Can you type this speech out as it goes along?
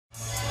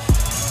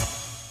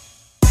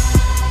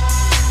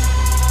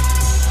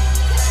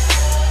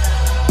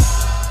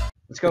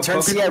go.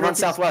 Return CA, run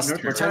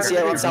southwest. Return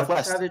CA, run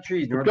southwest. Side of the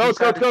trees. Go.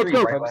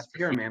 Focus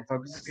pure, man.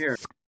 Focus pure.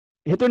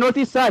 Hit their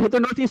northeast side. Hit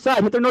their northeast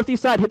side. Hit their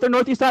northeast side. Hit their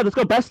northeast side. Let's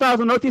go. Best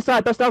styles on the northeast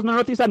side. Best styles on the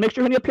northeast side. Make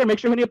sure you're hitting up here. Make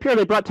sure you're hitting up here.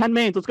 They brought 10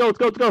 mains. Let's go.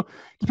 Keep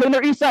hitting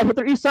their east side. Hit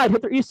their east side.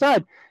 Hit their east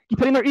side. Keep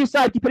hitting their east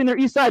side. Keep hitting their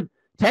east side.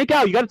 Tank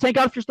out. You got to tank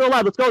out if you're still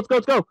alive. Let's go.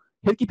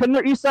 Keep hitting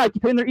their east sip.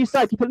 Keep hitting their east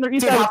side. Keep hitting their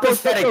east side. How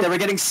pathetic. They were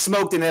getting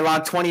smoked and they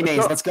logged 20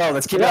 mains. Let's go.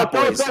 Let's keep it up,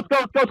 boys. Go.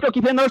 Keep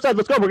hitting the north side.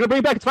 Let's go. We're gonna bring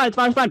it back. It's fine.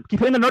 Keep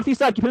hitting the northeast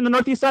side. Keep hitting the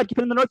northeast side.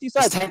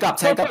 Just tank up.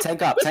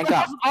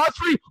 All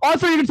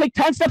three. You're gonna take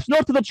 10 steps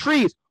north to the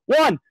trees.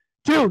 1,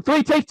 2,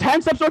 3. Take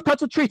 10 steps north.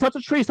 Touch the trees.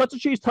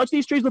 Touch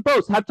these trees with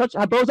bows. Have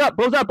bows up.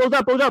 Bows out. Boat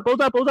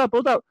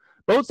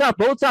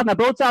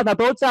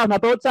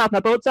south. Now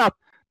boat south.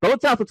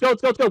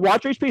 Let's go.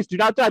 Watch your speed. Do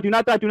not die.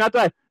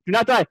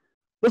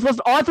 Listen.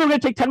 All three. We're gonna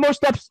take 10 more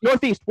steps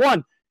northeast.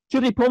 1, 2,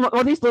 3. Pull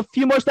northeast. A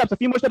few more steps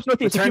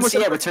northeast. Return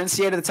CA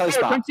to the telly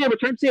spot.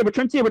 Return CA. Look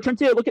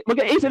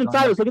at Ace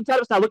inside of us. Look inside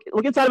of us now.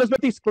 Look inside of us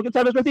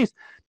northeast.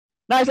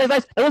 Nice. And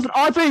listen,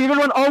 all three. You're gonna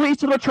run all the way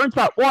east to the return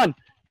spot. 1,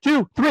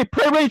 2, 3.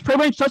 Pray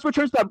range. Touch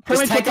return spot.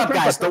 Just tank up,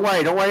 guys. Don't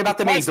worry about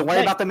the mains.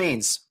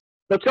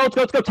 Let's go.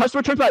 Touch the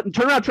return spot.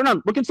 Turn around.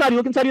 Look inside you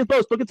with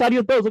bows. Be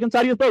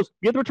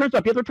at the return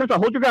spot.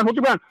 Hold your ground.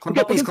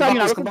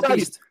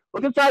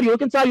 Look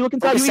inside you.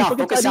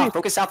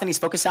 Focus south and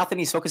east. Focus south and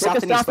east.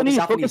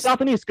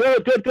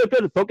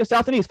 Good. Focus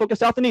south and east.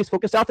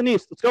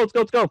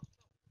 Let's go.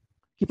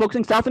 Keep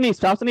focusing south and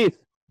east.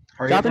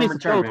 Hurry up and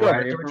return, man.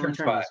 Hurry up and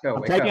return. Let's go.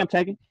 I'm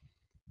tagging.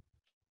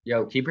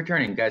 Yo, keep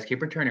returning, guys.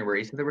 Keep returning. We're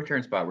east of the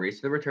return spot.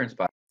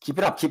 Keep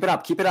it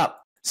up.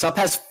 Sup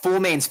has full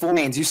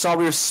mains. You saw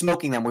we were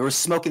smoking them.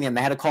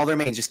 They had to call their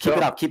mains. Just keep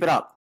it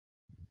up.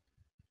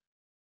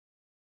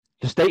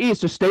 Just stay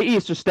east in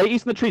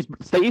the trees.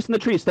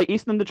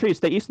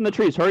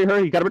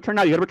 Hurry. You gotta return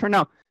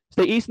now.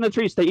 Stay east in the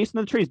trees.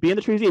 Be in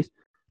the trees east.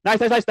 Nice.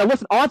 Now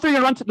listen, all three are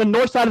gonna run to the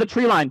north side of the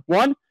tree line.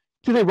 1,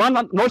 2, 3. Run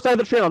on north side of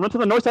the tree line. Run to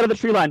the north side of the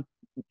tree line.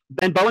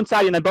 Then bow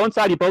inside you.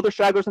 Both are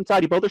stragglers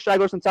inside you.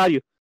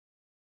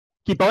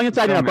 Keep bowing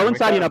inside you now. Bow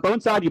inside you. Bow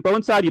inside you.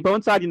 Let's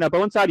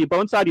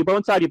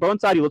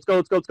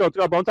go.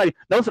 Bow inside you.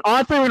 Now listen,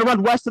 all three are gonna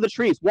run west of the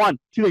trees. 1,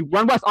 2, 3.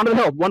 Run west onto the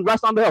hill. Run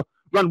west onto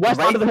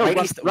the hill.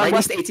 Right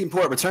east 18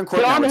 port. Return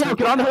court. Get on the hill.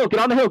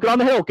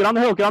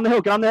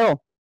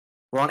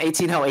 We're on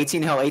 18 hill. I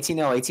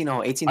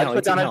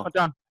put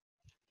down.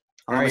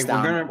 Almost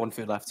down. 1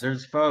 food left.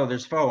 There's foe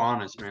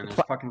on us, man. There's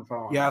fucking foe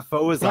on us. Yeah,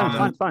 foe is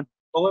on. Fine.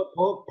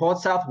 Pull it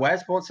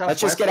southwest.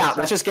 Let's just get out.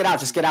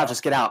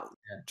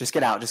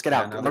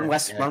 Run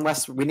west.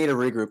 We need to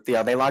regroup.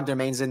 Yeah, they logged their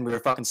mains in. We were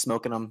fucking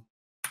smoking them.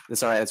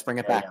 It's all right. Let's bring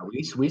it back. Yeah,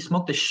 we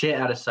smoked the shit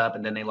out of Sup,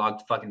 and then they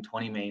logged fucking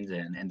 20 mains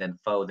in, and then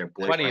foe their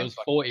boyfriend. 20. It was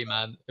 40,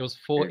 man. It was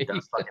 40.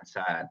 That's fucking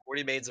sad.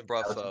 40 mains and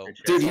brought foe.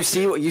 Dude, you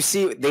see,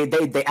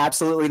 they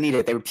absolutely need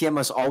it. They would PM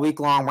us all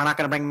week long. We're not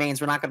gonna bring mains.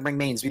 We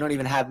don't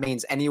even have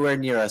mains anywhere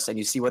near us, and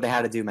you see what they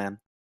had to do, man.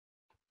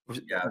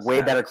 Yeah,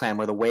 way better clan.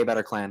 We're the way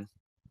better clan.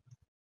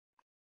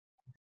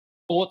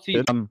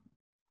 40.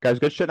 Guys,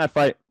 good shit in that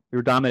fight. We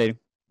were dominating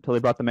until they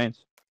brought the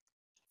mains.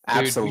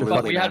 Absolutely.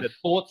 Dude, we had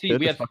 40.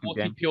 We had 40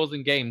 game. pures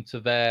in game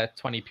to their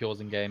 20 pures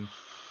in game.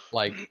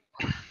 Like,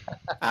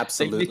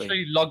 absolutely. They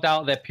literally logged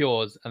out their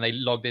pures and they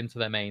logged into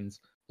their mains.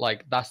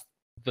 Like, that's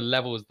the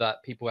levels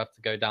that people have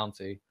to go down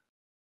to.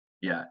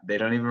 Yeah, they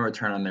don't even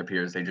return on their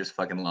peers. They just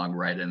fucking log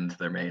right into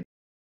their main.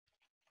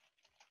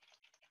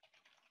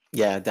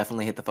 Yeah,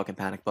 definitely hit the fucking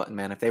panic button,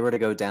 man. If they were to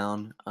go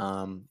down,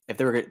 if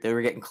they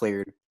were getting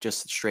cleared,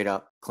 just straight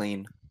up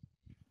clean.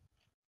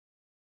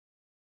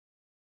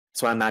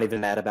 So I'm not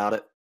even mad about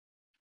it.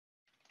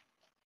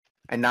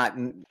 And not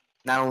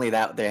only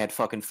that, they had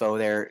fucking foe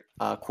there,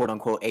 quote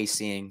unquote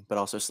ACing, but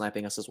also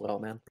sniping us as well,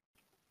 man.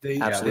 They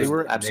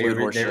were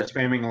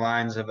spamming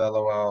lines of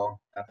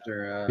LOL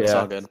after. It's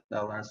all good.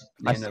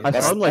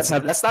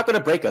 That's not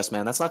gonna break us,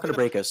 man. That's not gonna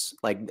break us.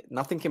 Like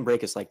nothing can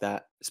break us like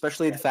that.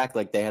 Especially the fact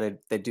like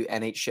they do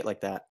N8 shit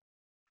like that.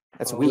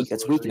 That's weak.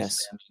 That's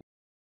weakness.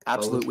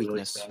 Absolute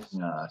weakness.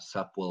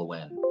 Sup will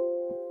win.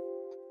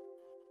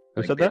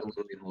 Who said that? They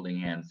were holding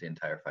hands the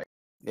entire fight.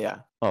 Yeah.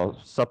 Oh,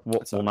 Sup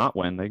will not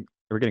win. They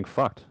were getting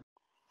fucked.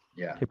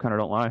 Yeah. Cape Counter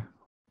don't lie.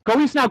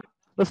 Go east now.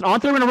 Listen,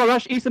 on three, we're gonna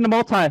rush east in the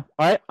multi. All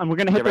right, and we're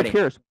gonna hit their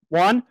peers.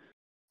 1,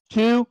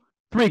 2,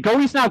 3. Go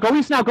east now. Go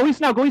east now. Ready to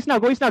skim the line.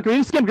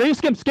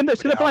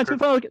 Look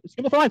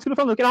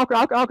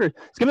at Alker.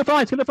 Skim the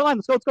line.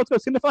 Let's go.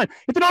 Skim the line.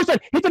 Hit the north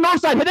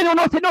side. Hit the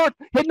north. Hit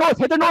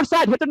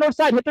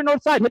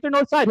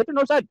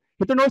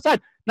the north side.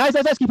 Nice.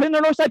 Keep hitting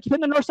the north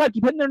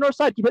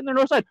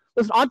side.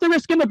 Listen, on three, we're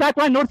skim the back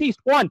line northeast.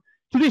 1,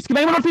 2, 3.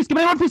 Skim northeast.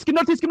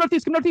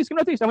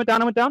 I went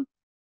down.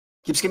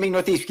 Keep skimming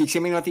northeast.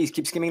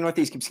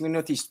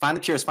 Find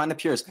the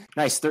pures.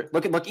 Nice.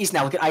 Look east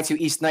now. Look at I2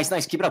 east. Nice.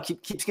 Keep it up.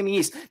 Keep skimming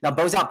east. Now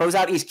bows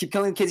out east. Keep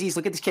killing the kids east.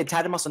 Look at this kid.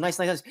 Tied him muscle. Nice.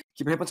 Keep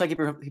your hip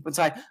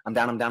inside. I'm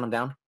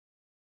down.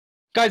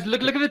 Guys,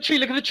 look at the tree.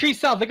 Look at the tree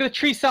south. Look at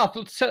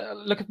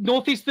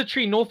northeast of the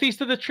tree.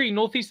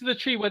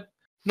 Where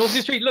North of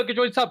the street. Look,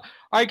 join us up.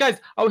 All right, guys.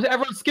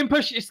 Everyone skim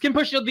push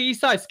on the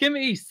east side. Skim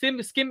east.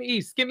 Skim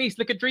east.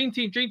 Look at Dream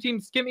Team.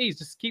 Skim east.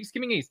 Just keep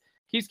skimming east.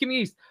 Keep skimming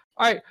east.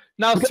 All right,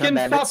 now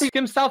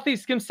skim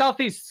southeast. Skim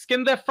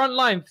their front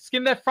line.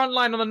 Skim their front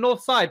line on the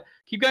north side.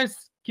 Keep going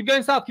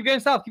south.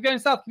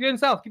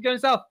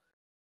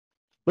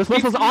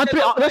 Listen, on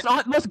three.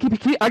 Listen,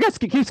 keep. I guess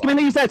keep skimming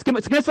the east side. Skim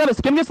against lava.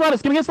 Skim the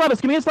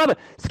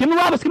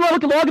lava.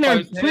 Look at Logan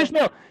there. Finish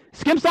middle.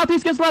 Skim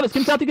southeast against lava.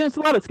 Skim southeast against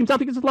lava.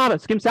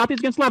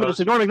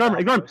 Just ignore him.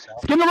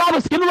 Skim the lava.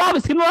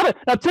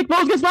 Now tick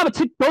Bows against lava.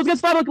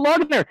 Look at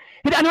Logan there.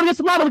 Hit anyone against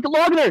the lava. Look at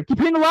Logan there. Keep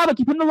hitting the lava.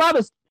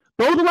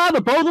 Bow the lava.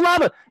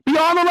 Be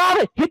on the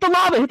lava. Hit the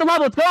lava.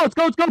 Let's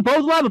go.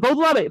 Bow the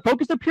lava.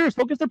 Focus their piers.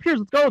 Let's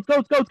go.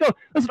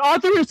 Listen,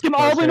 Arthur here, skim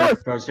all the way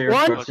north. 1,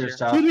 2,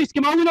 3,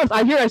 skim all the way north.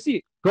 I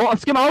see. Go,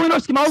 skim all the way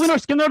north. Skim the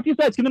northeast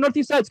side. Skim the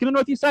northeast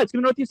side. Skim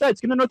north and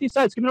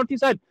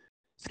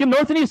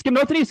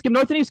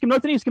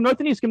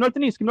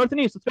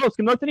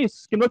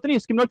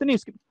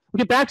east.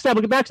 Look at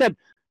backstab.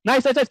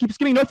 Nice. Keep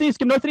skimming north and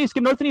east. Let's go.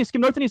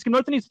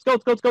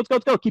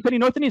 Keep hitting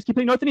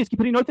north and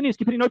east. Be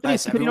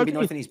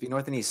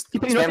north and east.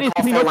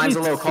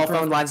 Call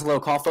phone lines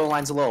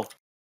low.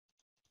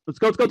 Let's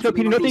go. Keep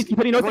hitting north and east.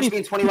 Be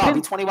in 20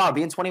 wild.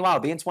 Be in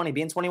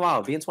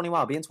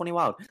 20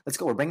 wild. Let's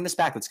go. We're bringing this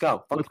back. Let's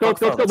go.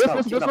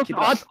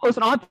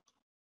 Listen, on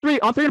three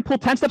and pull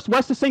 10 steps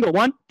west to single.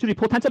 1, 2, 3,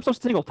 pull 10 steps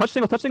west to single. Touch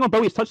single on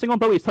Bowies.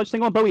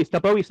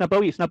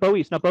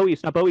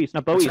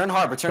 Return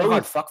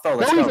hard. Fuck though.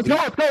 Let's go. We're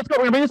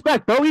gonna bring this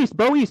back.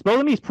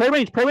 Bowies, pray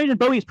range and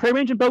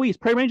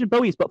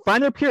Bowies. But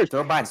find their peers.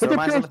 Throw binds on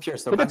the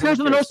peers. Hit their peers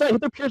on the north side.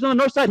 Hit their peers on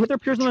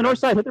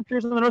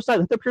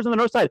the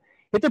north side.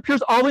 Hit their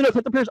peers all the way north.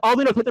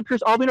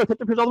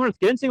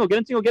 Get in single.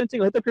 Hit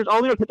their peers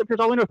all the way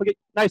north.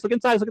 Nice. Look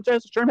inside.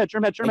 Sherm head.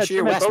 Make sure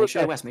you're west.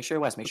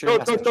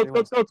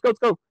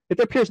 Go. Hit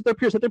their peers.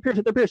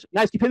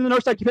 Nice. Keep hitting the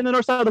north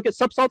side. Look at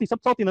sub salty on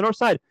the north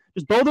side.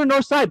 Just bowl their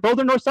north side. Look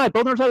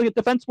at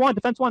defense one.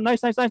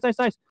 Nice.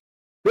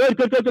 Good.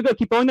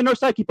 Keep bowling the north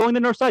side. Look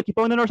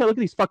at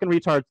these fucking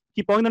retards.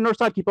 Keep bowling the north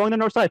side.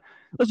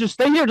 Let's just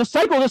stay here. Just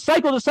cycle.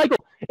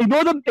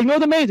 Ignore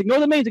the mains.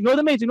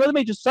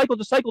 Just cycle.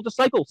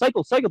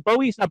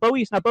 Bow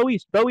east.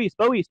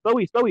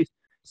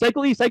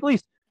 Cycle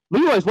east.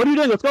 Leroy's, what are you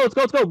doing? Let's go.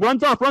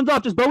 Runs off.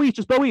 Just Bow east.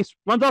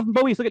 Runs off from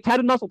Bow east. Look at Tad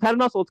and Muscle.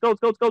 Let's go.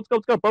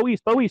 Bow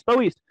east. Look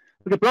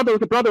at brother.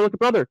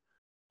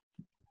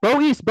 Bow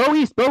east. Bow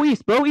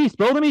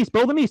them east.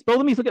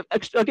 Look at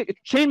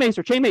chain mace.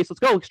 Let's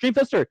go. Extreme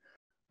fister.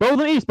 Bow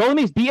them east.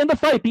 Be in the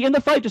fight.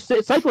 Just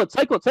cycle it.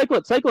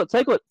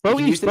 Bow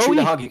east.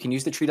 You can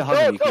use the tree to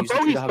hug.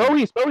 Bow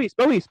east.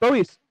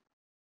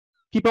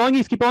 Keep going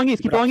east.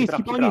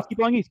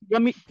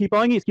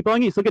 Keep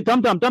going east. Look at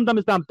Dum Dum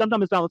is down.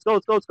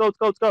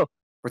 Let's go.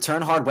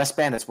 Return hard. West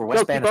Bandits. We're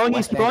West Bandits. Keep going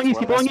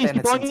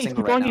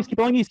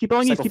east. Keep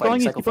going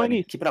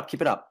east. Keep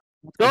it up.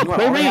 Let's go.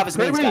 All they have is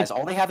mains, guys.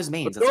 All they have is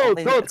mains. Let's go.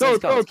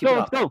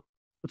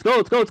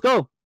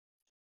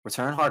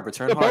 Return hard.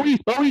 Bow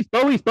east.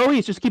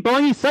 Just keep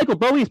going east. Cycle.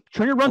 Bow east.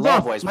 Turn your runs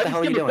off. Boys, what the hell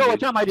are you doing?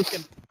 Watch out, Mighty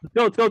Skim.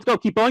 Let's go.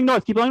 Keep going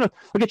north. Look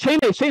at Chain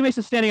Mace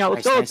is standing out.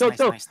 Let's go. Ignore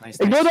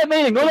that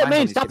main.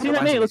 Stop hitting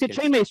that main. Look at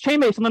Chain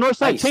Mace on the north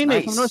side.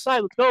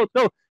 Let's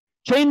go.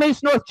 Chain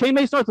Mace north.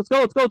 Let's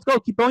go.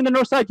 Keep going the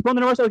north side. Look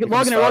at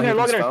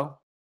Login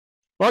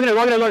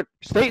there.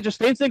 Stay in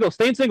single. Just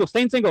stay in single.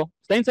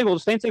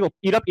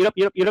 Eat up.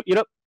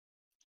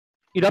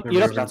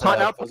 Hot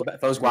now.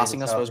 Foes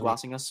glassing us.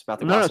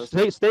 No,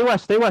 stay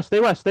west.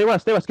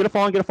 Get a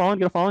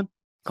fallen.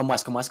 Come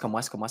west.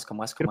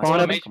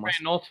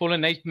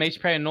 Mage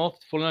prayer north,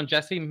 falling on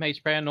Jesse.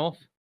 Mage prayer north.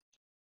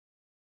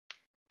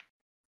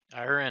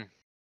 Iron.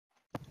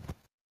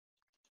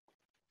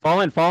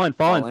 Fallen.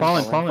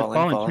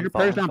 Turn your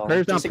prayers down.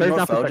 Just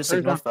ignore foe. Let's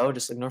go.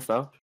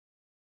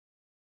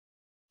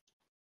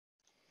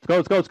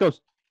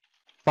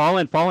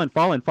 Fallen.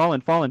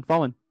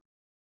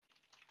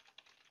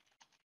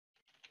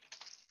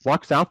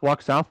 Walk south.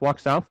 Walk south.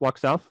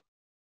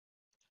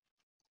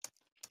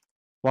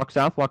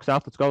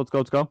 Let's go.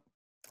 Can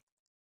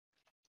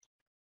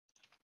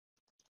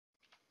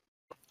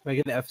I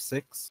get an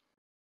F6?